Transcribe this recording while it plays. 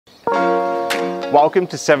Welcome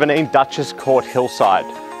to 17 Duchess Court, Hillside,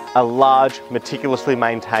 a large, meticulously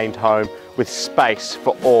maintained home with space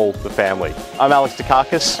for all the family. I'm Alex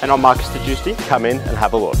Duchess. And I'm Marcus Duchess. Come in and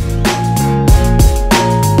have a look.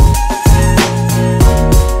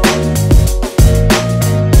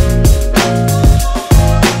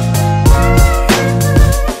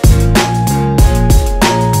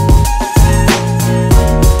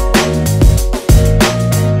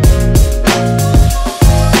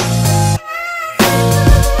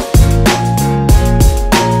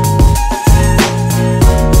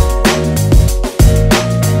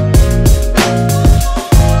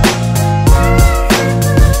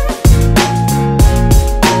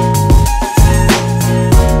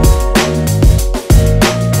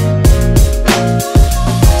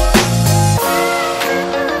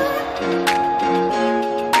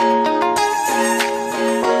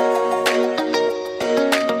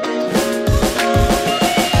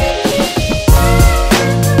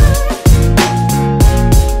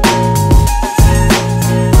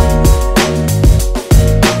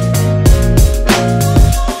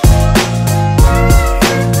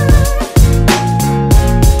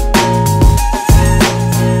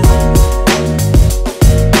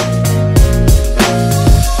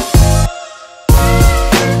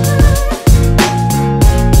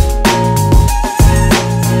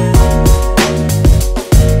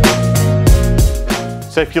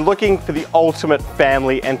 So if you're looking for the ultimate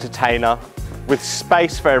family entertainer with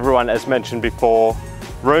space for everyone, as mentioned before,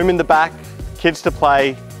 room in the back, kids to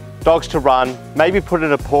play, dogs to run, maybe put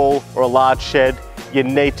in a pool or a large shed, you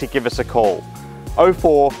need to give us a call.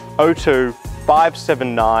 0402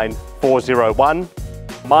 579 401.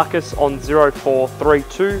 Marcus on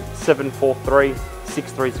 0432 743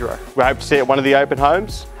 630. We hope to see you at one of the open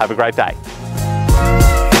homes. Have a great day.